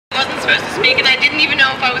supposed to speak, and I didn't even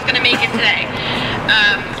know if I was going to make it today.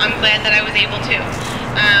 I'm glad that I was able to.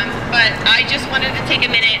 But I just wanted to take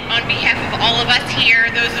a minute on behalf of all of us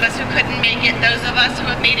here, those of us who couldn't make it, those of us who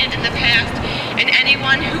have made it in the past, and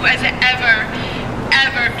anyone who has ever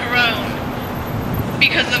grown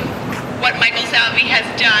because of what Michael Salvi has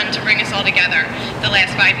done to bring us all together the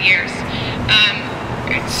last 5 years.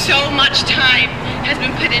 So much time has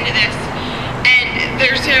been put into this, and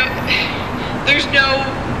there's no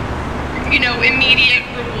immediate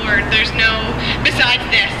reward. There's no, besides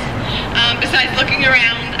this, besides looking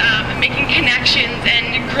around and making connections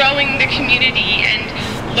and growing the community and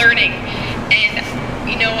learning. And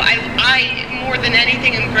I more than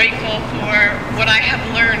anything am grateful for what I have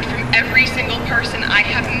learned from every single person I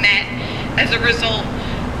have met as a result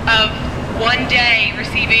of one day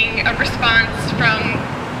receiving a response from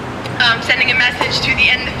sending a message to the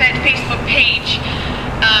End the Fed Facebook page,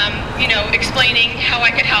 explaining how I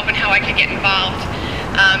could help and how I could get involved.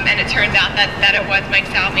 And it turns out that it was Mike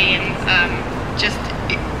Salvi, and just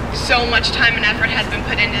so much time and effort has been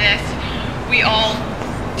put into this. We all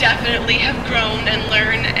definitely have grown and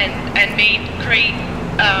learned and made great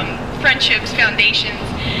friendships, foundations,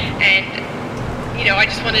 and I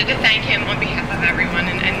just wanted to thank him on behalf of everyone,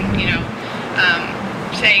 and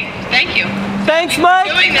say thank you. Thanks, Mike.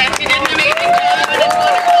 For doing this. You did an amazing job, and it's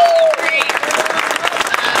wonderful, great.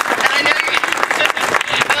 And I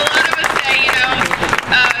know a lot of us say,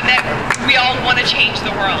 that we all want to change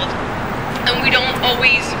the world, and we don't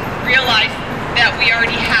always realize that we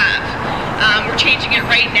already have. We're changing it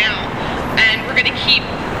right now, and we're going to keep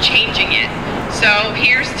changing it. So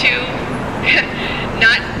here's to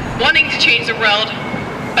not wanting to change the world,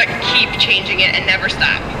 but keep changing it and never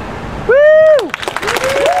stop. Woo!